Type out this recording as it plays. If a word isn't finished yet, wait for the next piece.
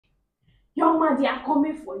Young man, they are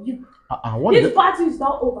coming for you. This battle is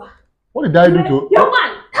not over. What did I do to... Young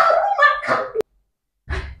man,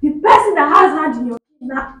 the person that has hand in your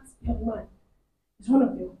kidnapped, young man, is one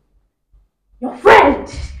of your friend,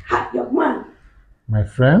 young man. My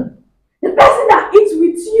friend? The person that eats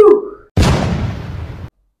with you.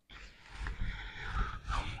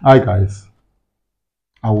 Hi guys,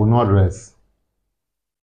 I will not rest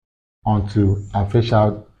until I fish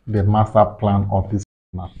out the master plan of this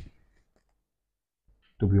man.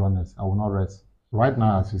 To be honest, I will not rest. Right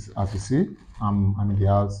now, as you see, I'm in the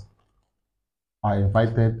house. I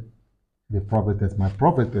invited the prophetess, my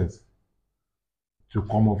prophetess, to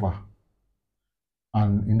come over.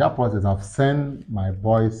 And in that process, I've sent my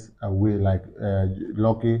boys away, like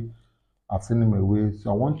Lucky. I've sent him away.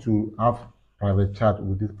 So I want to have private chat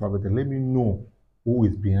with this prophetess. Let me know who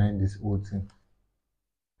is behind this whole thing.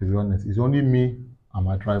 To be honest, it's only me and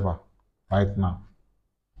my driver right now.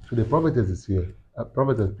 So the prophetess is here.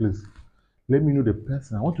 Prophetess, please, let me know the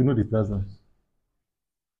person. I want to know the person.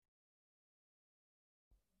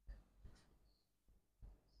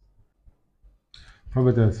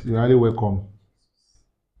 Prophetess, you're highly welcome.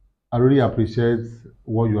 I really appreciate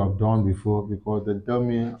what you have done before because they tell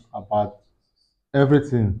me about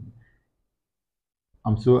everything.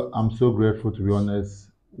 I'm so grateful, to be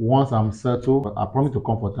honest. Once I'm settled, I promise to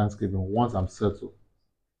come for Thanksgiving. Once I'm settled,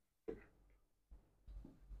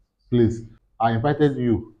 please, I invited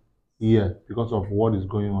you here because of what is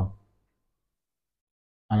going on,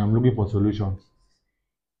 and I'm looking for solutions.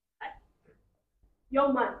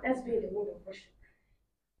 Young man, let's be in the mood of worship.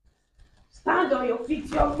 Stand on your feet,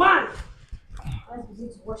 young man. Let's begin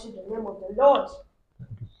to worship the name of the Lord.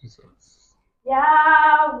 Thank you, Jesus.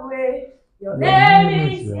 Yahweh, your name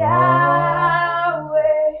is Yahweh.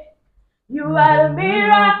 You are the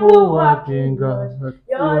miracle working God.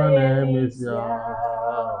 Your name is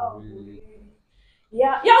Yahweh.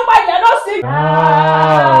 Yeah, young man, you're not singing.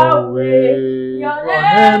 Yahweh, your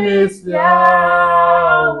name is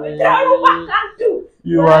Yahweh.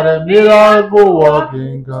 You are the miracle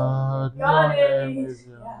working God. Your name is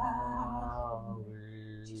Yahweh.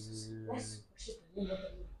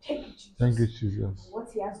 Thank you, Jesus. What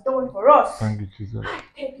He has done for us. Thank you, Jesus.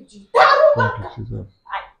 Thank you, Jesus. Thank you, Jesus.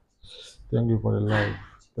 Thank you for the life.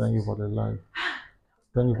 Thank you for the life.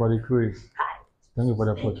 Thank you for the grace. Thank you for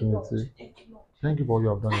the opportunity. Thank you for what you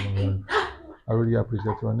have done in my life. I really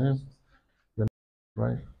appreciate your name. Your name,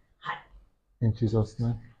 right? In Jesus'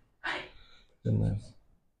 name. Amen.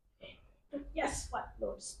 Yes, what,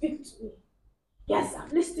 Lord, speak to me. Yes, I'm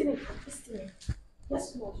listening.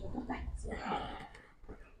 Yes, Lord, you're right.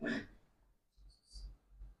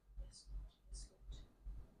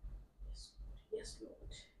 Yes,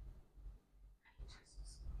 Lord.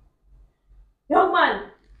 Young man,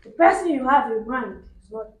 the person you have in mind is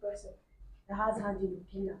not the person that has hand in your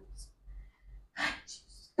kingdom.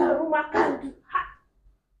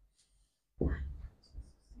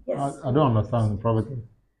 Yes. I don't understand, Prophet.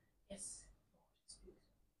 Yes.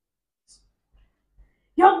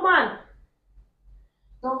 Young man,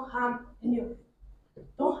 don't harm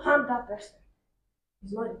that person.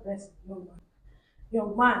 He's not the person, young man.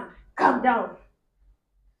 Young man, calm down.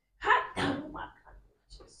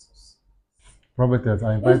 Jesus. Prophetess,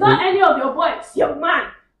 I invited... It's not any of your boys, young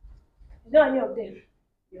man. It's not any of them,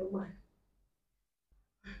 young man.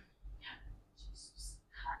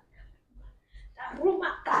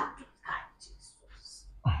 Jesus.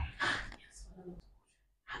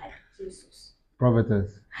 Jesus.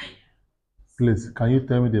 Prophetess, please, can you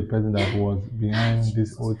tell me the person that was behind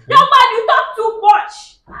this whole thing? Young man, you talk too much.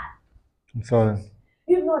 I'm sorry.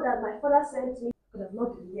 You know that my father sent me, but I'm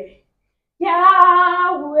not been here.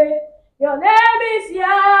 Yahweh, your name is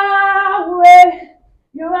Yahweh.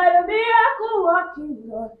 You are the miracle working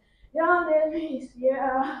God. Your name is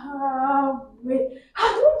Yahweh.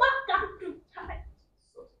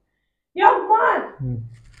 Young man,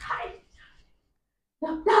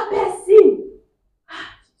 that person.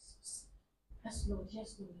 Jesus. Yes, Lord, I'm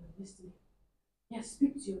listening. Yes,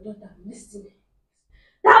 speak to your daughter, I'm listening.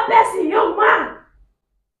 That person, young man.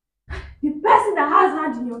 The person that has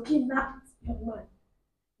hand in your kidnapped, young man,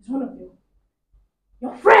 is one of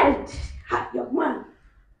your friend, young man.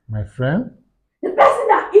 My friend? The person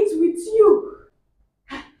that eats with you.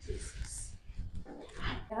 Jesus.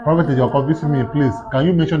 Prophet, you're confusing me, please. Can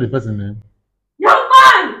you mention the person's name? Young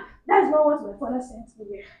man! That is not what my father sent me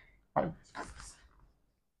here.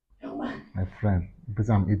 Young man. My friend, the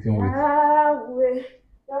person I'm eating with. Yahweh,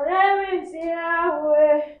 your name is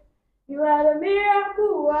Yahweh. You are the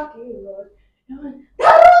miracle working Lord.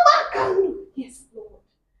 Yes, Lord.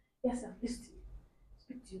 Yes, I'm listening.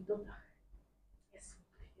 Speak to your daughter. Yes,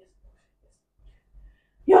 Lord. Yes, Lord. Yes,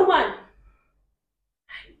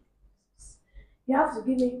 You have to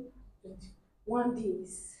give me 21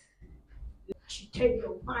 days. I should tell you,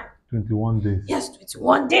 young man. 21 days. Yes,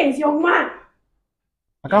 21 days, young man.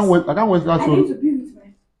 I can't wait. I can't wait. I need to be with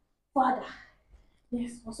my father.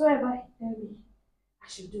 Yes, whatsoever he tell me I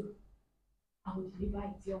should do, I will deliver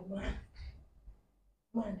it, young man.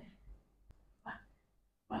 Man.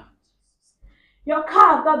 Wow. Your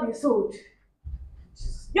car has not been sold.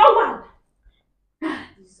 Young man!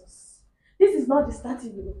 Jesus. This is not the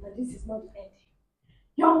starting, and this is not the end.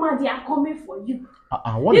 Young man, they are coming for you.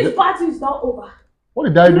 This battle is not over. What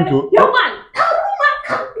did I do to... Young man!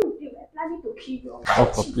 Can't do. They were planning to kill you.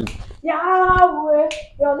 Yahweh,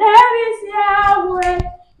 your name is Yahweh.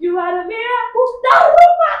 You are the miracle.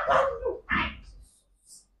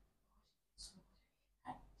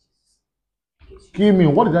 Kill me.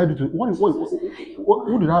 What did I do to...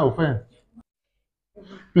 Who did I offend?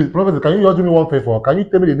 Please, Prophet, can you just do me one favor? Can you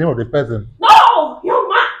tell me the name of the person? No! Young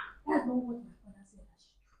man! That's not what my father said.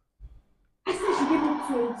 I said she gave me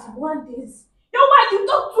 21 days. Young man, you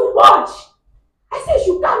talk too much! I said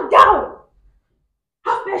you calm down!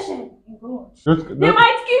 Have patience in God. They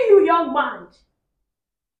might kill you, young man.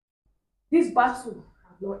 This battle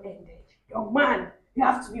has not ended. Young man, you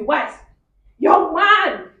have to be wise. Young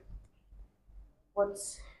man! But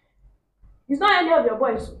it's not any of your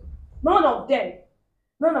boys. None of them.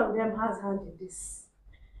 None of them has hand in this.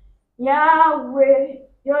 Yahweh,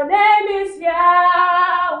 your name is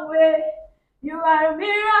Yahweh. You are a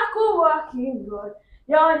miracle working God.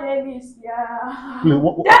 Your name is Yahweh.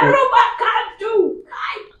 What can't do.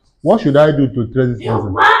 What should I do to trace this person?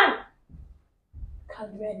 Young man!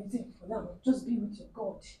 Can't do anything for now. Just be with your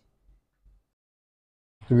God.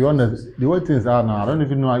 To be honest, the way things are now, I don't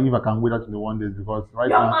even know if I can wait out in the 1 day because right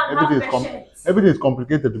now everything is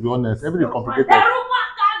complicated. To be honest, everything is complicated.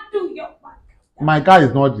 Can't do, young man. My car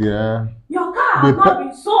is not there. Your car has not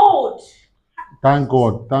been sold. Thank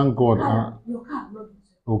God. Thank God. Your car has not been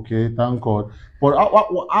sold. Okay, thank God. But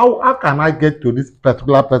how can I get to this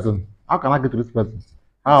particular person? How can I get to this person?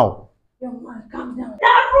 How? Young man, calm down.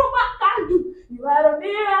 That rumor can't do. You are a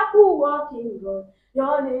miracle working God.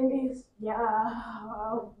 Your name is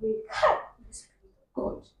Yahweh.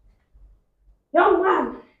 God. Young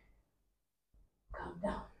man, calm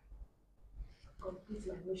down. Complete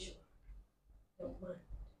my mission. Young man,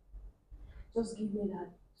 just give me that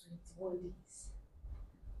 21 days.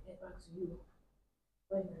 Get back to you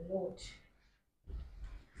when my Lord said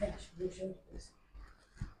I should mission this.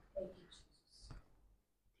 Thank you, Jesus.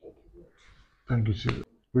 Thank you, Lord. Thank you, Jesus.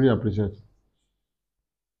 Really appreciate it.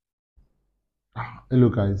 Hello,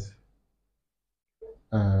 guys.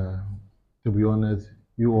 To be honest,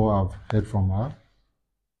 you all have heard from her.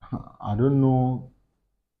 I don't know,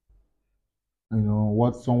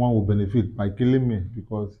 what someone will benefit by killing me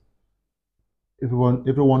because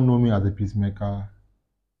everyone know me as a peacemaker,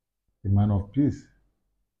 a man of peace.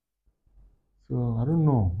 So I don't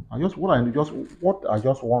know. What I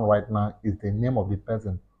just want right now is the name of the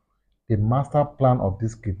person, the master plan of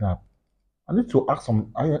this kidnap. I need to ask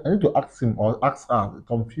him or ask her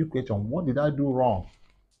some few questions. What did I do wrong?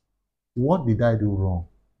 What did I do wrong?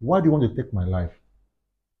 Why do you want to take my life?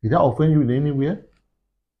 Did I offend you in any way?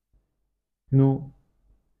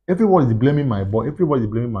 Everybody is blaming my boy. Everybody is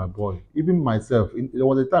blaming my boy. Even myself. There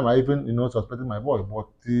was a time I even, suspected my boy, but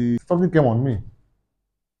something came on me.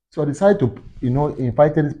 So I decided to,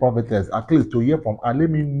 invite this prophetess at least to hear from her. Let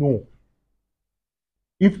me know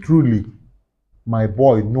if truly my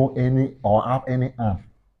boy know any or have any harm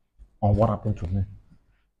on what happened to me.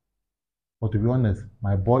 But to be honest,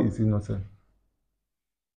 my boy is innocent.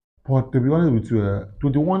 But to be honest with you,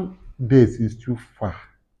 21 days is too far.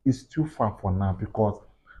 It's too far for now because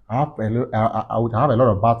I would have a lot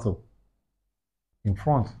of battle in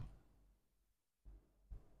front.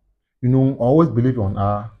 I always believe on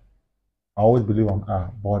her.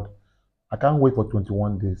 But I can't wait for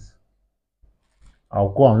 21 days. I'll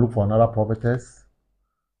go and look for another prophetess,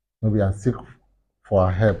 maybe and seek for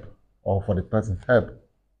her help or for the person's help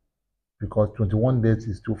because 21 days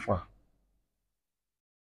is too far.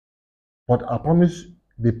 But I promise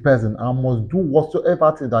the person I must do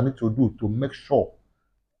whatsoever things I need to do to make sure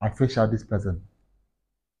I face out this person.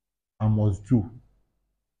 I must do.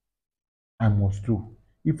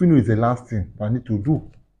 Even if it's the last thing that I need to do,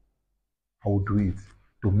 I will do it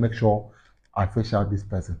to make sure I face out this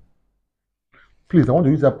person. Please, I want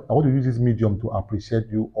to use this medium to appreciate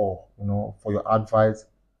you all, for your advice,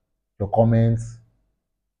 your comments,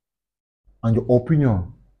 and your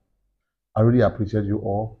opinion. I really appreciate you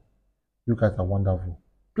all. You guys are wonderful.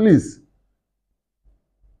 Please,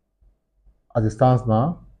 as it stands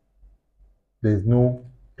now, there is no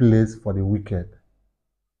place for the wicked.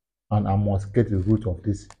 and I must get the root of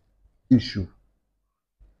this issue.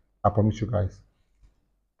 I promise you guys.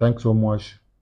 Thanks so much.